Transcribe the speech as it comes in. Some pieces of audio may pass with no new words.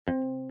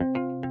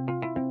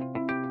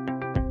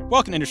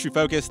Welcome to Industry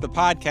Focus, the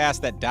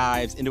podcast that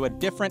dives into a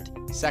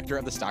different sector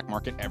of the stock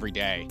market every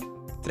day.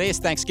 Today is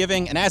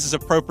Thanksgiving, and as is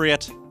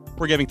appropriate,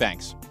 we're giving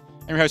thanks.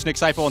 I'm your host, Nick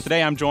Seipel, and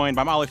today I'm joined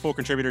by Motley Fool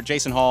contributor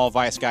Jason Hall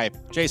via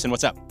Skype. Jason,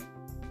 what's up?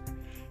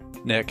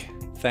 Nick,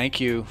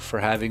 thank you for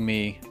having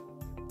me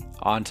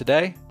on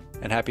today,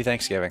 and happy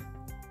Thanksgiving.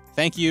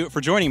 Thank you for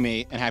joining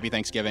me, and happy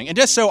Thanksgiving. And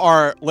just so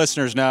our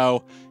listeners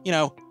know,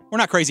 we're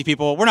not crazy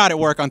people. We're not at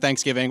work on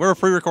Thanksgiving. We're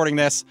pre-recording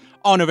this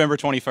on November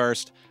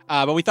 21st.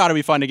 But we thought it'd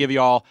be fun to give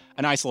you all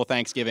a nice little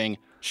Thanksgiving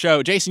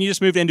show. Jason, you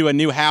just moved into a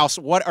new house.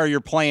 What are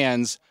your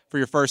plans for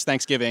your first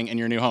Thanksgiving in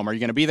your new home? Are you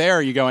going to be there?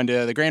 Are you going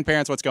to the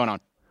grandparents? What's going on?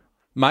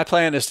 My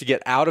plan is to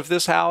get out of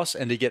this house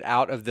and to get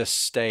out of this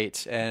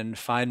state and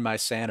find my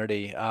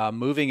sanity.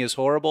 Moving is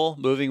horrible.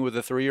 Moving with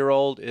a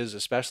 3-year-old is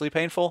especially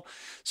painful.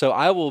 So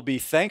I will be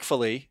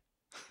thankfully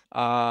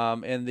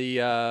in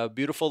the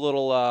beautiful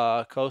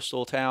little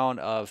coastal town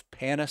of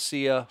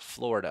Panacea,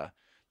 Florida.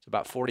 It's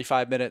about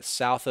 45 minutes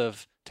south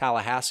of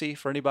Tallahassee.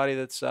 For anybody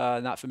that's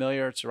not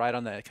familiar, it's right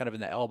on the kind of in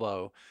the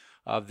elbow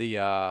of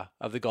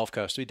the Gulf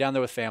Coast. We down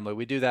there with family.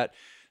 We do that.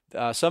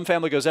 Some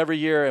family goes every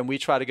year, and we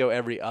try to go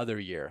every other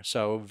year.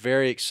 So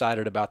very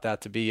excited about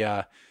that to be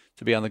on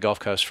the Gulf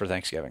Coast for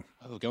Thanksgiving.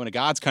 Oh, going to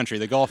God's country,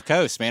 the Gulf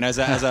Coast, man. As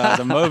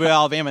a Mobile,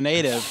 Alabama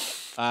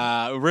native,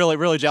 really,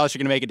 really jealous you're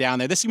going to make it down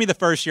there. This is going to be the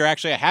first year,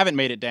 actually, I haven't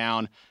made it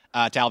down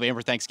to Alabama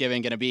for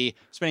Thanksgiving. Going to be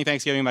spending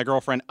Thanksgiving with my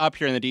girlfriend up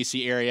here in the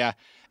D.C. area.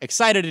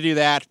 Excited to do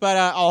that, but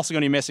also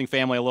going to be missing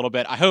family a little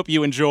bit. I hope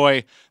you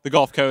enjoy the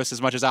Gulf Coast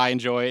as much as I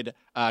enjoyed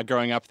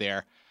growing up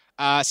there.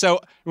 So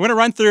we're going to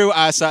run through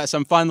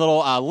some fun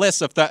little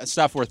lists of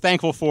stuff we're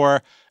thankful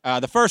for.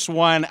 The first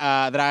one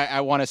that I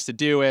want us to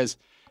do is,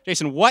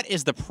 Jason, what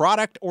is the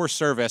product or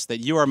service that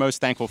you are most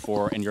thankful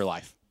for in your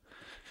life?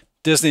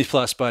 Disney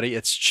Plus, buddy.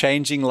 It's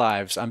changing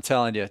lives. I'm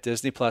telling you,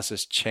 Disney Plus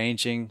is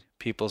changing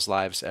people's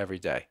lives every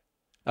day.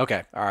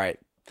 Okay. All right.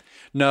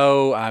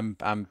 No, I'm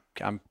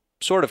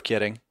sort of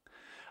kidding.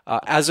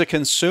 As a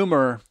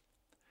consumer,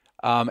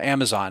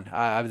 Amazon,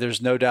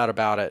 there's no doubt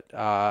about it.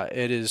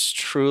 It is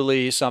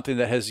truly something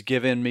that has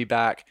given me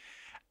back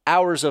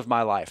hours of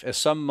my life. As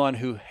someone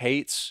who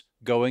hates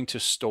going to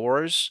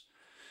stores,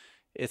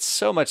 it's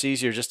so much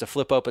easier just to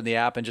flip open the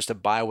app and just to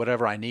buy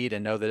whatever I need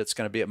and know that it's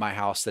going to be at my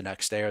house the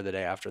next day or the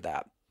day after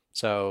that.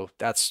 So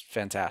that's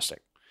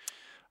fantastic.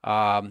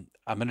 I'm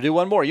going to do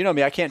one more. You know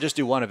me, I can't just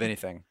do one of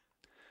anything.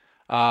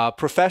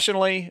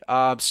 Professionally,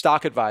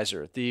 Stock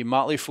Advisor, the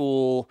Motley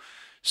Fool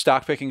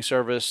stock picking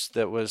service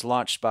that was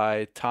launched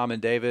by Tom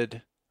and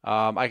David.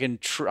 I can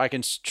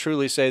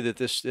truly say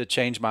that it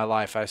changed my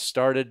life. I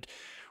started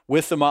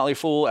with the Motley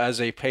Fool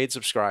as a paid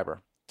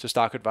subscriber to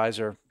Stock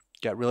Advisor,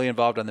 got really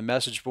involved on the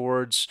message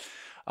boards.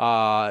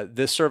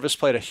 This service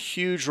played a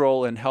huge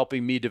role in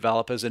helping me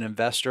develop as an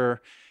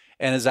investor,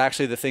 and is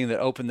actually the thing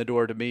that opened the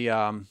door to me.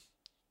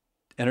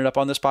 Ended up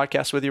on this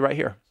podcast with you right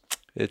here.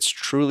 It's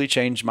truly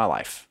changed my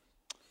life.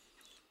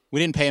 We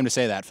didn't pay him to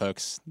say that,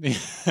 folks.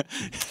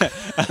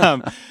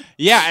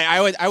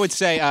 I would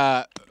say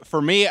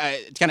for me,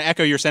 to kind of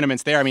echo your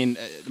sentiments there. I mean,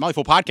 the Motley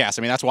Fool podcast.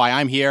 I mean, that's why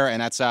I'm here,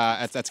 and that's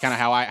kind of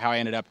how I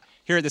ended up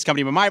here at this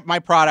company. But my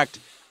product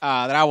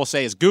that I will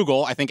say is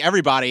Google. I think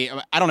everybody.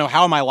 I don't know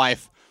how my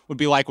life would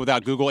be like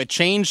without Google. It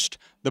changed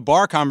the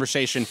bar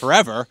conversation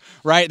forever,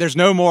 right? There's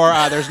no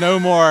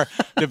more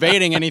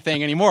debating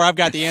anything anymore. I've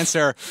got the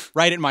answer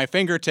right at my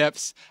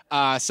fingertips.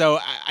 So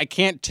I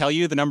can't tell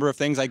you the number of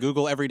things I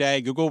Google every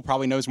day. Google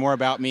probably knows more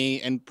about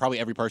me and probably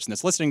every person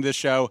that's listening to this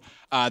show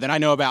than I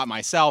know about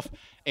myself.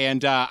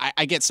 And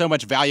I get so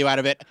much value out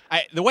of it.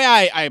 The way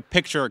I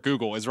picture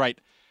Google is, right,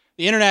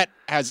 the internet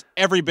has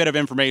every bit of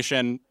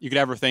information you could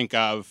ever think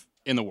of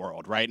in the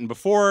world, right? And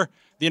before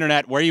the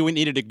internet, where you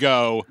needed to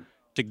go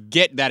to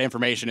get that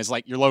information is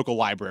like your local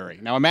library.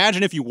 Now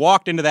imagine if you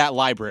walked into that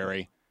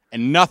library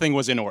and nothing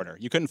was in order.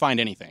 You couldn't find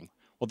anything.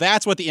 Well,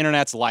 that's what the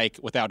internet's like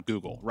without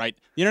Google, right?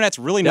 The internet's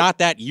really not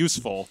that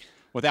useful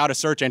without a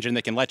search engine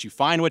that can let you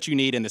find what you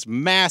need in this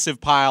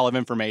massive pile of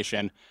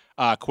information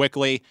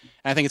quickly.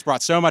 And I think it's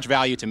brought so much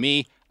value to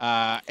me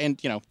and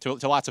to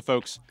lots of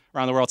folks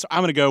around the world. So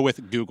I'm going to go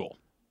with Google.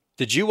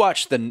 Did you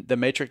watch the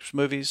Matrix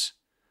movies?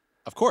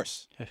 Of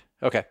course.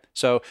 Okay.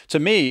 So to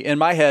me, in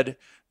my head,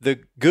 the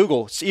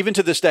Google, even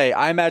to this day,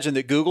 I imagine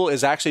that Google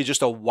is actually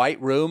just a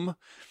white room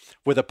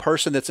with a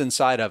person that's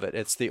inside of it.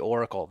 It's the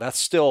Oracle.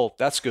 That's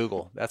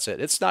Google. That's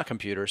it. It's not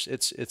computers.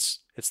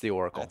 It's the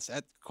Oracle. That's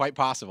quite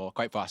possible.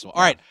 Quite possible.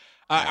 All right.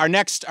 Our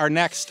next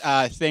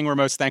thing we're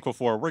most thankful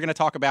for. We're going to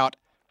talk about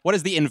what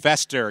is the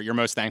investor you're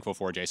most thankful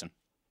for, Jason?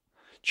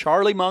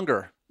 Charlie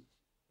Munger.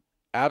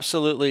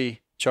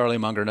 Absolutely, Charlie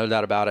Munger. No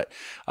doubt about it.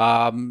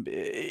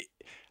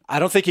 I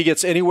don't think he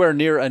gets anywhere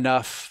near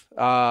enough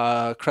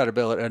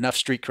credibility, enough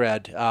street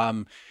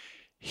cred.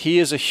 He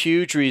is a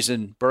huge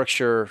reason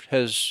Berkshire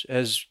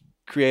has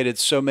created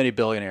so many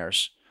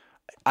billionaires.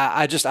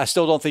 I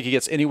still don't think he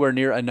gets anywhere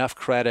near enough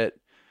credit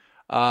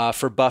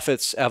for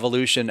Buffett's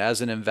evolution as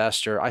an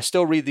investor. I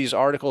still read these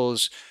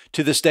articles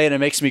to this day, and it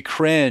makes me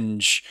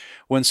cringe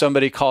when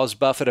somebody calls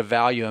Buffett a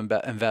value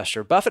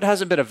investor. Buffett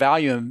hasn't been a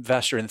value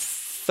investor in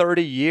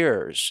 30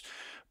 years.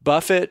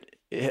 Buffett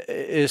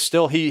is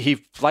still,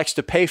 he likes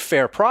to pay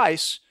fair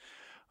price,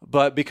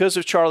 but because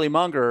of Charlie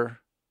Munger,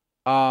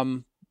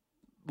 Warren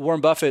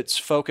Buffett's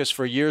focus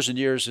for years and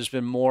years has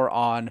been more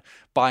on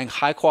buying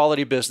high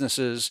quality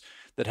businesses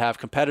that have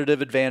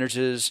competitive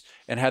advantages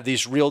and have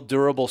these real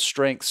durable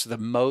strengths, the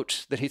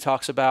moat that he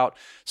talks about,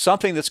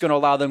 something that's going to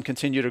allow them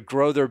continue to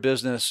grow their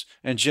business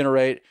and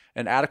generate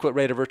an adequate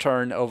rate of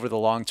return over the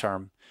long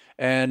term.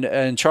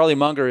 And Charlie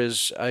Munger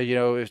is, I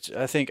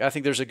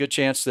think there's a good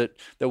chance that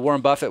Warren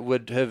Buffett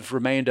would have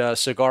remained a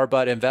cigar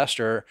butt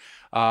investor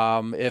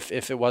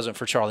if it wasn't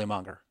for Charlie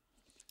Munger.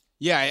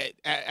 Yeah,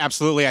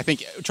 absolutely. I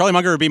think Charlie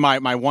Munger would be my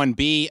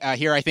 1B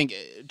here. I think,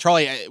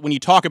 Charlie, when you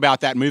talk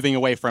about that moving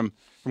away from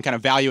kind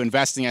of value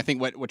investing, I think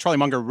what Charlie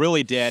Munger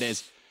really did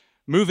is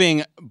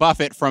moving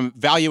Buffett from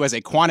value as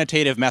a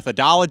quantitative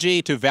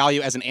methodology to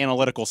value as an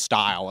analytical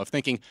style of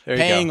thinking,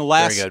 paying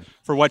less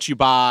for what you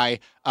buy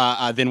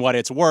than what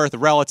it's worth,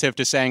 relative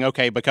to saying,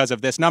 okay, because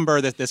of this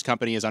number, that this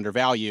company is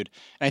undervalued.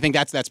 And I think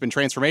that's been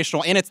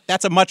transformational, and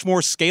that's a much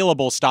more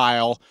scalable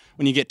style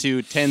when you get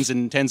to tens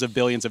and tens of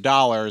billions of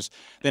dollars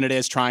than it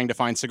is trying to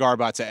find cigar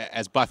butts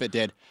as Buffett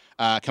did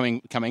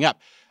coming up.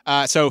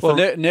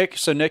 Nick,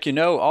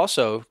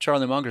 also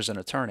Charlie Munger's an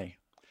attorney.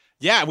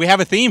 Yeah, we have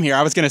a theme here.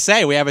 I was going to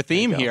say we have a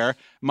theme here.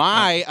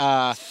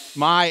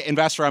 My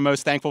investor I'm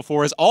most thankful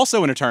for is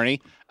also an attorney,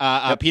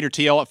 Peter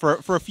Thiel,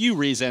 for a few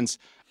reasons.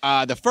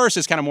 The first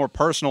is kind of more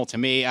personal to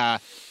me.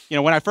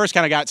 When I first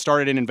kind of got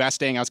started in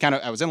investing,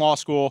 I was in law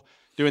school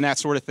doing that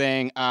sort of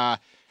thing.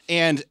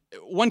 And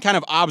one kind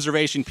of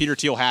observation Peter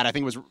Thiel had, I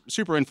think, was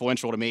super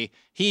influential to me.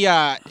 He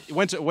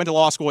went to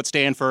law school at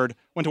Stanford,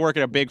 went to work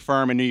at a big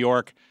firm in New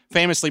York,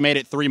 famously made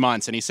it 3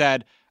 months, and he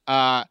said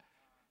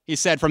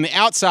from the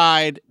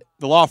outside,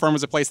 the law firm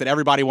was a place that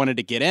everybody wanted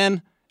to get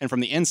in, and from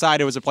the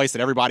inside, it was a place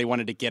that everybody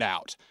wanted to get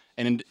out.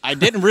 And I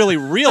didn't really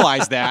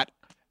realize that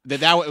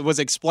was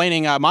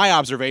explaining my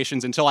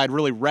observations until I'd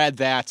really read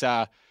that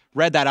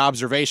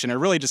observation. It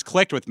really just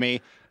clicked with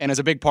me, and is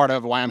a big part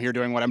of why I'm here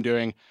doing what I'm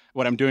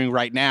doing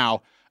right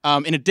now.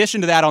 In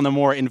addition to that, on the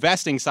more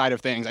investing side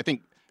of things, I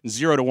think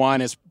 0 to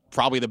 1 is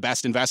probably the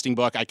best investing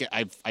book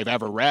I've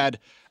ever read.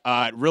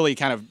 It really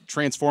kind of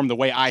transformed the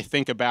way I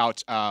think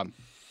about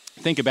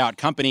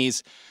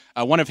companies.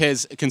 One of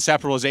his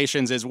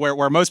conceptualizations is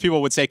where most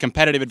people would say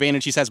competitive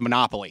advantage, he says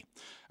monopoly.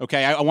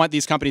 Okay, I want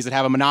these companies that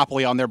have a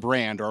monopoly on their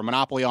brand or a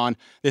monopoly on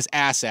this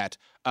asset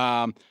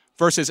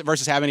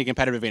versus having a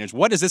competitive advantage.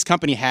 What does this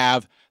company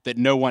have that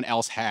no one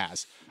else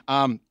has?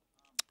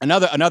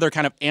 Another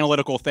kind of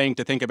analytical thing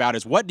to think about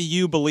is, what do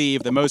you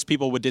believe that most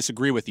people would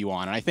disagree with you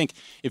on? And I think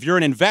if you're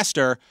an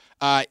investor,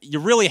 you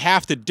really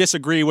have to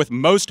disagree with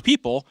most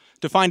people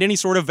to find any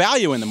sort of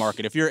value in the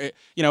market. If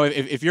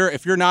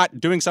you're not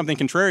doing something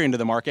contrarian to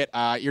the market,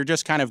 you're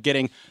just kind of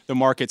getting the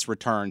market's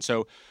return.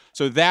 So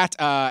that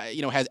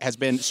has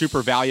been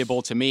super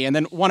valuable to me. And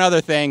then one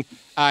other thing,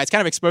 it's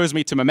kind of exposed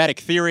me to mimetic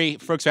theory.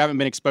 Folks who haven't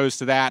been exposed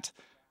to that,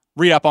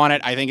 read up on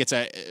it. I think it's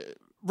a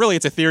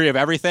theory of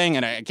everything,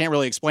 and I can't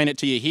really explain it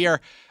to you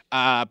here,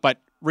 but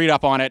read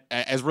up on it.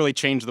 Has really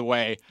changed the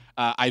way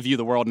I view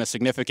the world in a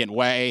significant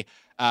way.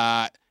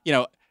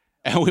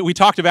 We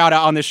talked about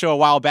on this show a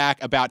while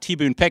back about T.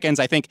 Boone Pickens.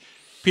 I think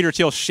Peter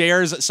Thiel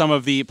shares some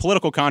of the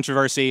political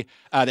controversy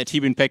that T.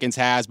 Boone Pickens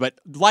has, but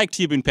like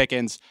T. Boone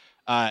Pickens,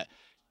 an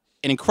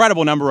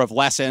incredible number of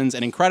lessons,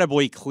 an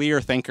incredibly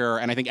clear thinker,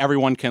 and I think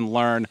everyone can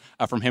learn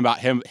from him about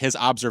his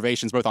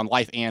observations both on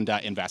life and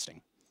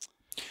investing.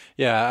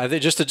 Yeah, I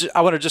think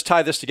I want to just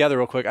tie this together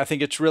real quick. I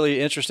think it's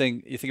really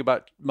interesting. You think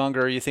about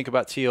Munger, you think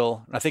about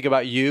Thiel, and I think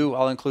about you.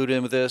 I'll include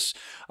in with this.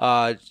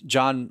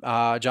 John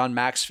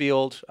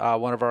Maxfield,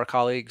 one of our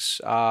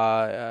colleagues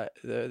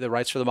that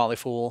writes for the Motley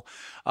Fool.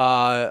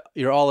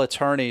 You're all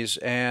attorneys,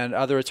 and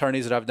other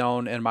attorneys that I've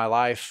known in my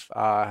life.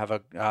 I have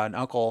an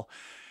uncle.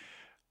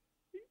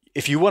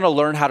 If you want to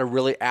learn how to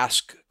really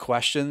ask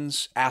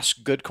questions,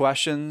 ask good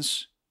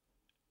questions,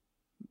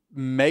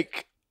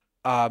 make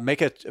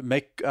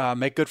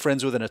good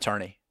friends with an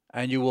attorney,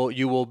 and you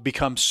will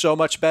become so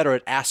much better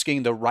at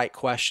asking the right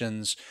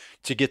questions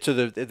to get to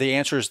the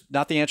answers,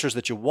 not the answers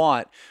that you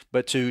want,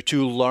 but to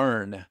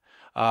learn.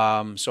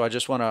 So I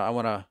just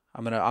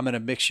I'm gonna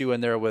mix you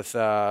in there with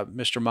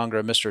Mr. Munger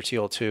and Mr.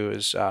 Thiel too.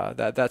 Is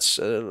that's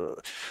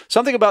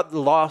something about the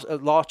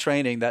law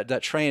training,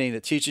 that training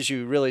that teaches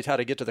you really how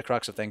to get to the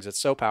crux of things. It's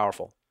so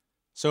powerful.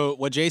 So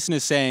what Jason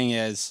is saying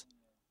is,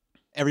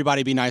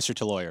 everybody be nicer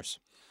to lawyers.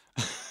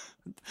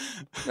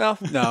 No,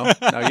 you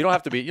don't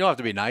have to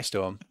be nice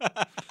to them.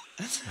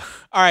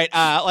 All right,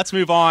 let's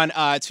move on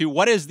to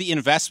what is the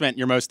investment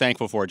you're most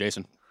thankful for,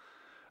 Jason?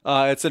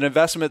 It's an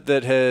investment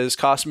that has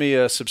cost me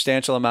a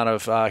substantial amount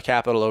of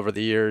capital over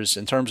the years.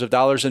 In terms of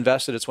dollars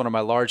invested, it's one of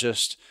my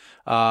largest.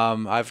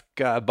 I've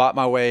bought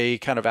my way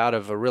kind of out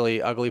of a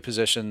really ugly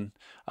position.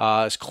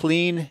 It's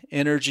clean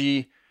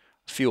energy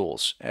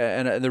fuels,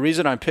 and the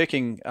reason I'm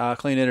picking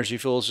clean energy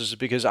fuels is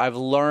because I've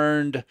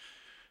learned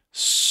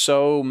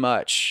so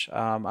much.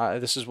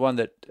 This is one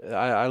that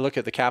I look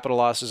at the capital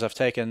losses I've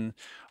taken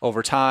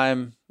over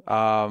time,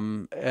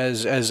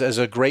 as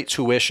a great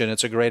tuition.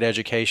 It's a great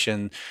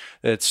education.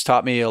 It's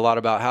taught me a lot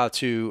about how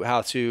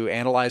to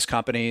analyze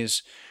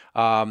companies.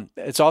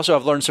 It's also,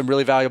 I've learned some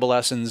really valuable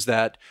lessons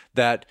that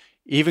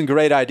even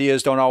great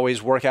ideas don't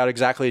always work out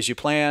exactly as you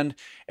planned,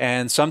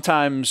 and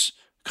sometimes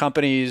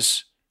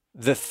companies,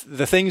 the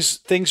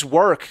things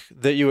work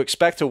that you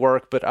expect to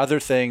work, but other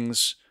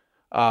things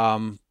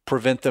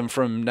prevent them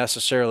from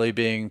necessarily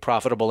being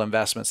profitable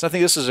investments. I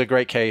think this is a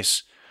great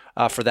case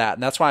for that,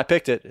 and that's why I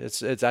picked it.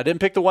 I didn't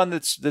pick the one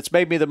that's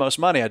made me the most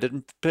money. I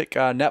didn't pick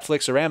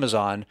Netflix or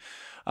Amazon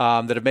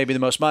that have made me the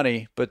most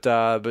money, but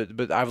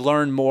I've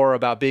learned more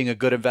about being a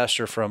good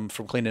investor from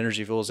Clean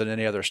Energy Fuels than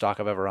any other stock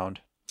I've ever owned.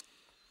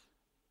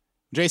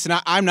 Jason,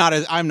 I'm not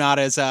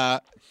as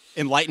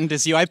enlightened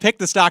as you. I picked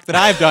the stock that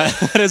I've done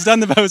that has done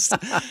the most,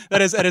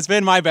 that has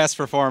been my best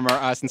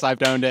performer since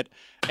I've owned it,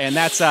 and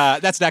that's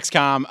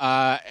Dexcom.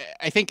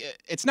 I think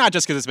it's not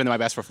just because it's been my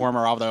best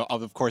performer, although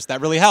of course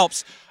that really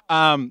helps.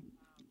 But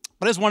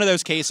it's one of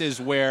those cases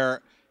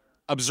where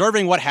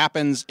observing what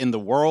happens in the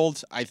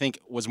world, I think,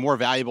 was more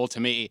valuable to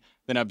me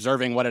than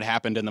observing what had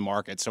happened in the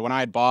market. So when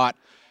I had bought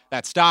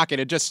that stock, it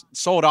had just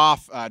sold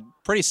off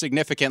pretty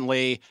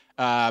significantly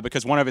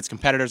because one of its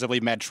competitors, I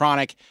believe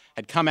Medtronic,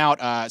 had come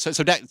out.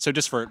 So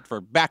just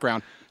for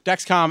background,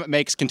 Dexcom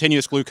makes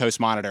continuous glucose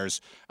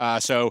monitors.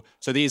 So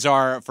these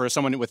are, for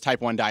someone with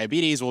type 1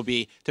 diabetes, will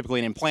be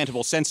typically an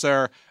implantable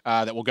sensor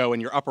that will go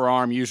in your upper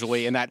arm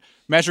usually, and that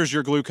measures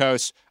your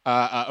glucose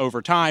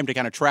over time to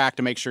kind of track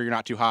to make sure you're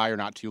not too high or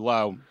not too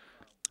low.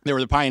 They were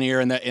the pioneer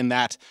in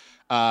that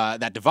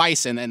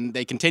device, and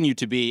they continue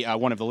to be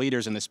one of the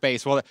leaders in the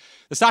space. Well,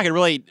 the stock had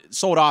really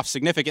sold off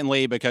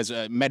significantly because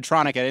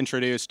Medtronic had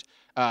introduced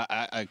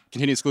a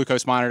continuous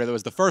glucose monitor that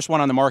was the first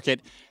one on the market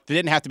that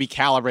didn't have to be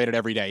calibrated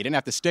every day. You didn't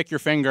have to stick your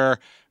finger,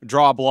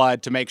 draw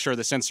blood to make sure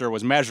the sensor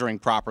was measuring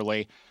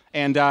properly.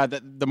 And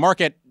the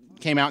market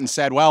came out and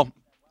said, well,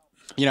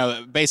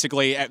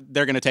 basically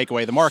they're going to take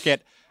away the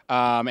market,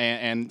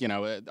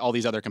 and all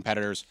these other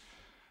competitors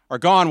are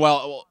gone.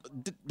 Well,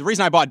 the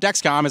reason I bought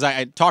Dexcom is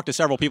I talked to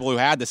several people who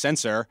had the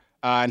sensor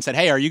and said,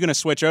 hey, are you going to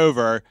switch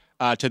over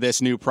to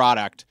this new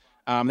product?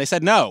 They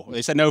said no.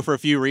 They said no for a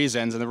few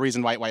reasons, and the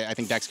reason why I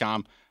think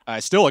Dexcom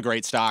is still a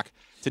great stock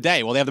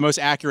today, well, they have the most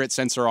accurate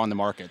sensor on the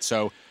market.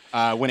 So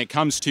when it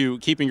comes to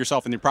keeping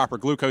yourself in the proper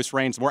glucose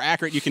range, the more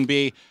accurate you can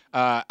be,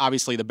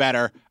 obviously the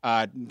better,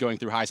 going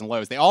through highs and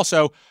lows. They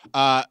also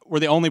were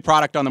the only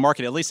product on the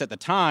market, at least at the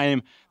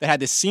time, that had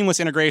this seamless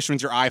integration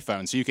with your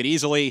iPhone. So you could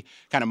easily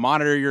kind of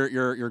monitor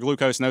your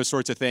glucose and those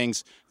sorts of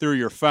things through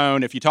your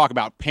phone. If you talk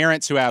about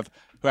parents who have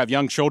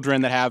young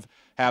children that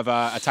have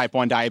a type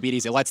 1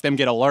 diabetes, it lets them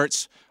get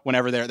alerts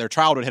whenever their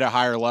child would hit a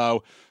high or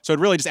low. So it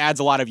really just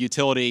adds a lot of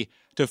utility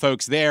to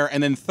folks there.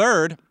 And then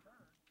third,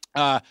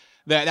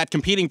 that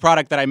competing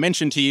product that I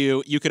mentioned to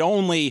you, you could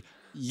only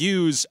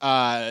use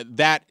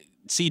that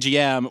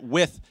CGM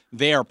with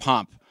their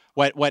pump,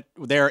 what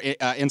their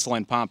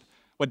insulin pump.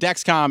 What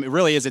Dexcom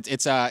really is,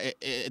 it's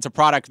a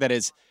product that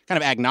is kind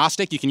of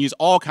agnostic. You can use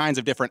all kinds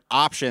of different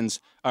options,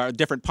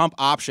 different pump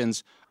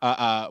options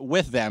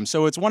with them.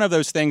 So it's one of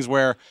those things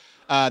where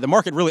the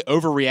market really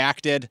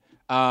overreacted,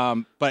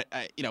 but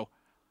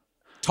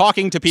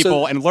talking to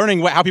people and learning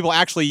how people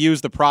actually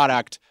use the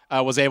product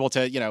was able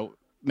to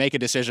make a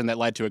decision that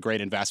led to a great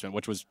investment,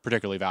 which was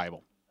particularly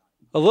valuable.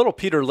 A little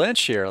Peter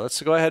Lynch here.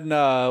 Let's go ahead and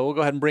we'll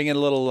go ahead and bring in a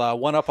little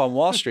one up on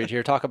Wall Street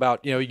here. Talk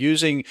about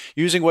using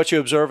what you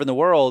observe in the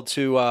world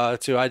to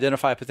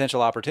identify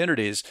potential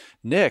opportunities.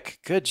 Nick,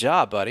 good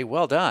job, buddy.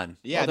 Well done.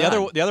 Yeah,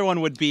 well the other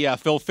one would be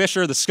Phil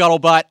Fisher, the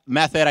scuttlebutt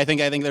method. I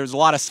think there's a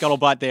lot of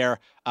scuttlebutt there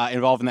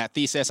involved in that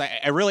thesis.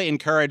 I really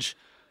encourage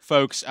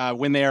folks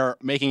when they're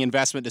making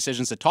investment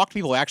decisions to talk to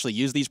people who actually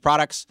use these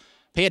products.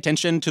 Pay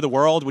attention to the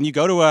world. When you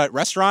go to a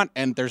restaurant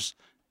and there's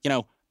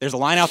a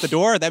line out the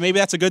door,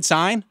 that's a good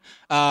sign.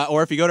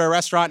 Or if you go to a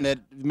restaurant and it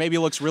maybe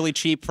looks really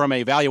cheap from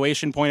a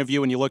valuation point of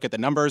view when you look at the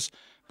numbers,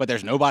 but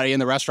there's nobody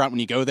in the restaurant when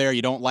you go there,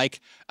 you don't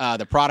like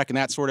the product and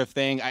that sort of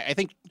thing. I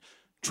think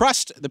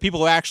trust the people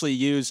who actually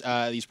use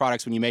these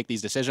products when you make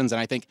these decisions, and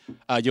I think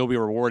you'll be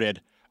rewarded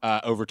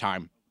over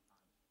time.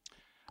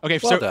 Okay,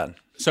 well done.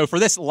 So for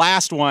this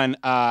last one,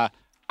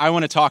 I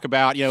want to talk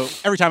about,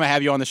 every time I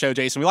have you on the show,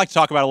 Jason, we like to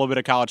talk about a little bit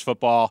of college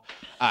football.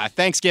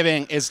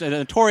 Thanksgiving is a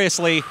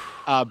notoriously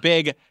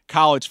big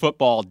college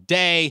football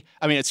day.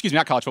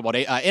 Not college football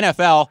day,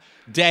 NFL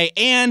day.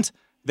 And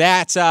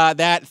that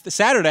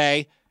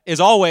Saturday is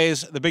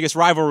always the biggest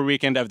rivalry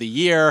weekend of the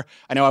year.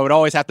 I know I would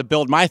always have to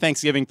build my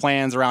Thanksgiving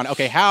plans around,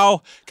 okay,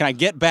 how can I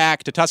get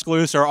back to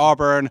Tuscaloosa or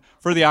Auburn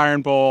for the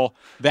Iron Bowl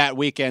that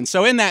weekend?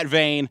 So in that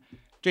vein,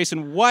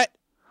 Jason, what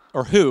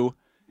or who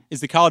is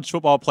the college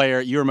football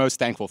player you're most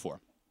thankful for?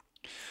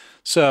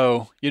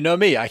 So, you know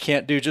me, I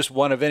can't do just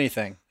one of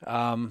anything.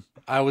 I'm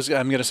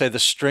going to say the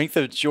strength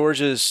of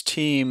Georgia's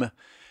team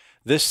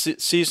this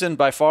season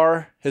by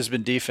far has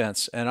been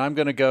defense, and I'm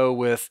going to go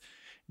with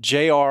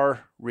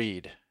J.R.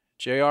 Reed.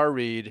 J.R.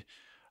 Reed,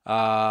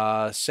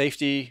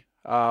 safety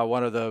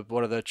one of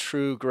the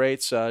true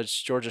greats.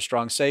 Georgia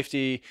strong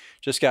safety,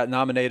 just got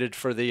nominated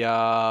for the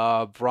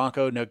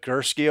Bronco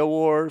Nagurski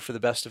Award for the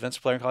best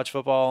defensive player in college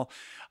football.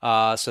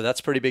 So that's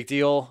a pretty big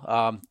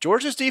deal.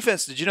 Georgia's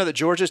defense. Did you know that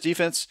Georgia's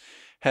defense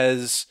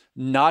has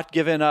not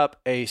given up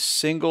a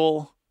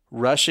single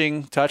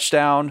rushing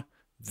touchdown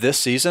this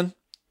season?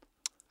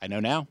 I know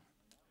now.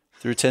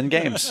 Through 10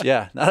 games.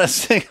 Yeah, not a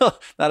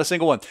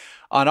single one.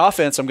 On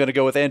offense, I'm going to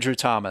go with Andrew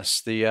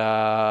Thomas, the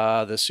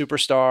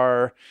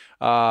superstar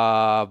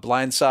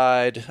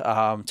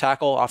blindside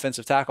tackle,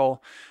 offensive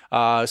tackle.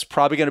 Is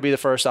probably going to be the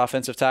first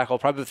offensive tackle,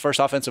 probably the first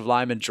offensive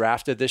lineman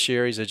drafted this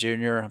year. He's a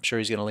junior. I'm sure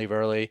he's going to leave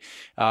early.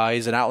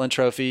 He's an Outland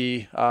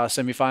Trophy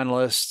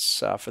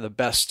semifinalist for the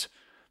best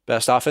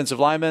offensive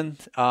lineman.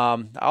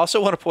 I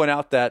also want to point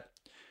out that,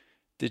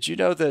 did you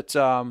know that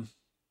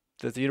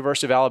that the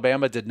University of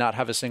Alabama did not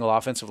have a single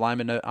offensive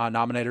lineman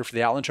nominated for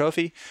the Outland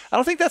Trophy? I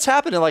don't think that's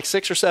happened in like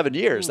 6 or 7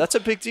 years. That's a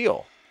big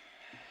deal.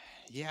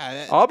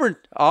 Yeah.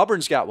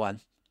 Auburn's got one.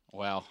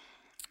 Well,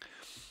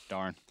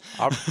 darn.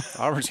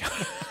 Auburn's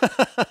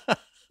got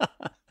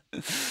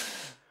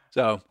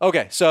So,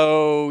 okay.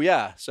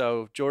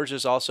 So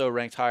Georgia's also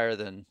ranked higher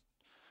than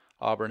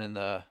Auburn in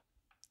the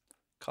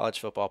college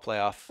football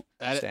playoff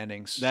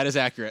standings. That is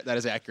accurate.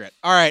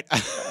 All right.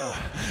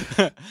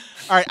 All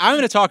right. I'm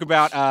going to talk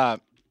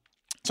about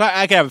so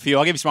I can have a few.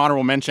 I'll give you some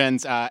honorable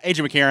mentions.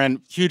 A.J.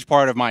 McCarron, huge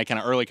part of my kind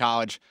of early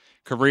college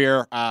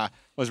career,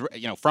 was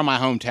from my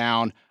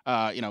hometown.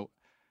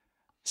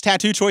 His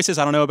tattoo choices,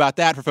 I don't know about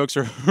that for folks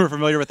who are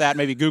familiar with that.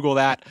 Maybe Google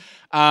that.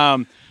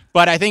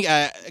 But I think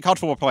a college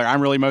football player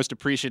I'm really most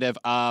appreciative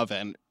of,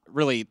 and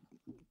really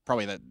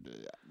probably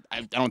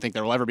I don't think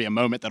there will ever be a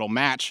moment that'll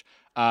match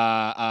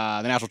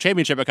the national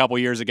championship a couple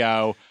years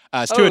ago.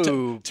 Tua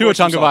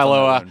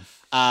Tagovailoa.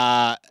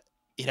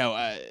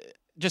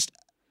 Just.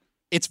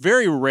 It's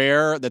very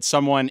rare that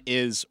someone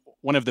is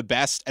one of the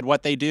best at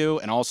what they do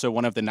and also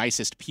one of the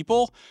nicest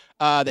people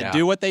that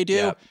do what they do.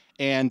 Yeah.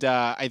 And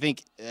I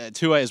think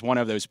Tua is one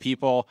of those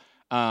people.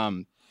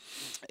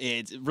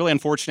 It's really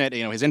unfortunate,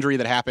 his injury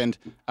that happened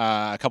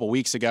a couple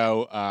weeks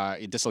ago.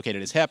 He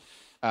dislocated his hip.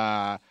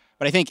 But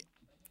I think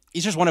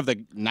he's just one of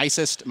the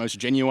nicest, most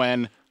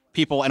genuine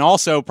people, and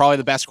also probably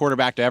the best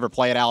quarterback to ever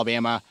play at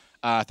Alabama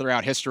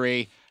throughout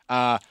history.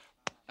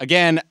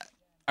 Again,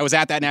 I was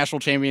at that national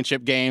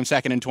championship game,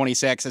 2nd and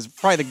 26. It's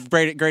probably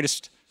the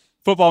greatest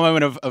football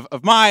moment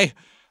of my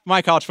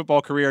college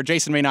football career.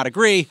 Jason may not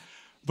agree,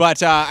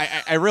 but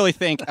I really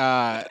think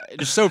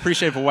just so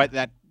appreciative of what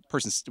that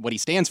person, what he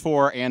stands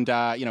for, and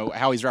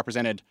how he's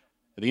represented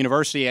the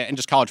university and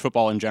just college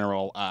football in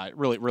general.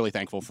 Really, really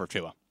thankful for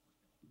Tua.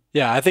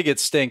 Yeah, I think it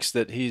stinks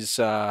that he's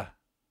that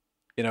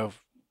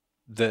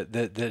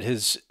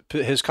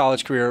his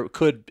college career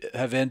could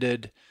have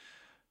ended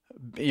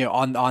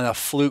on a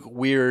fluke,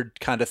 weird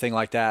kind of thing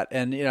like that.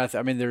 And,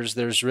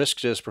 there's risk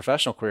to his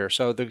professional career.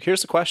 So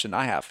here's the question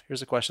I have.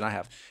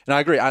 And I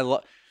agree.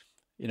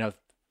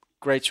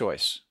 Great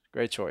choice.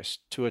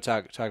 Tua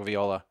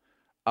Tagovailoa.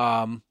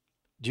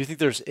 Do you think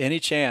there's any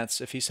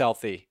chance, if he's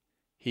healthy,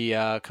 he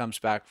comes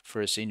back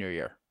for his senior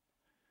year?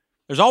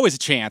 There's always a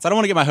chance. I don't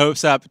want to get my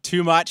hopes up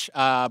too much,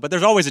 but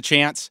there's always a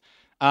chance.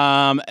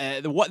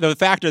 The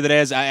factor that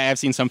is, I have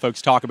seen some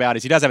folks talk about,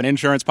 is he does have an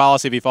insurance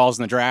policy if he falls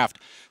in the draft.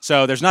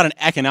 So there's not an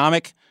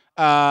economic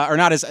or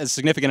not as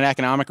significant an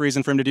economic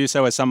reason for him to do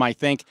so as some might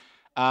think.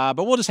 But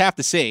we'll just have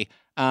to see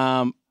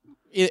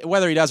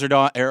whether he does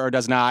or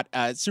does not.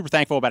 Super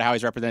thankful about how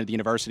he's represented the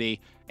university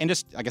and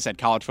just, like I said,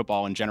 college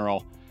football in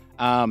general.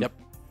 Yep.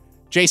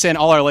 Jason,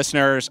 all our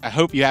listeners, I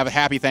hope you have a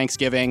happy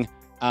Thanksgiving,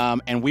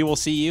 and we will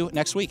see you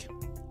next week.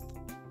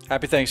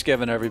 Happy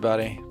Thanksgiving,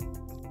 everybody.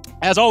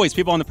 As always,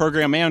 people on the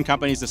program may own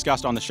companies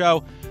discussed on the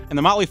show, and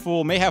the Motley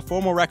Fool may have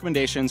formal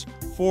recommendations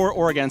for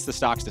or against the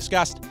stocks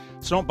discussed,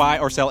 so don't buy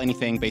or sell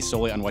anything based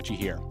solely on what you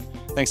hear.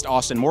 Thanks to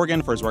Austin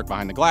Morgan for his work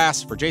behind the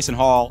glass. For Jason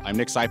Hall, I'm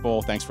Nick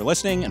Seipel. Thanks for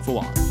listening, and Fool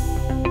on.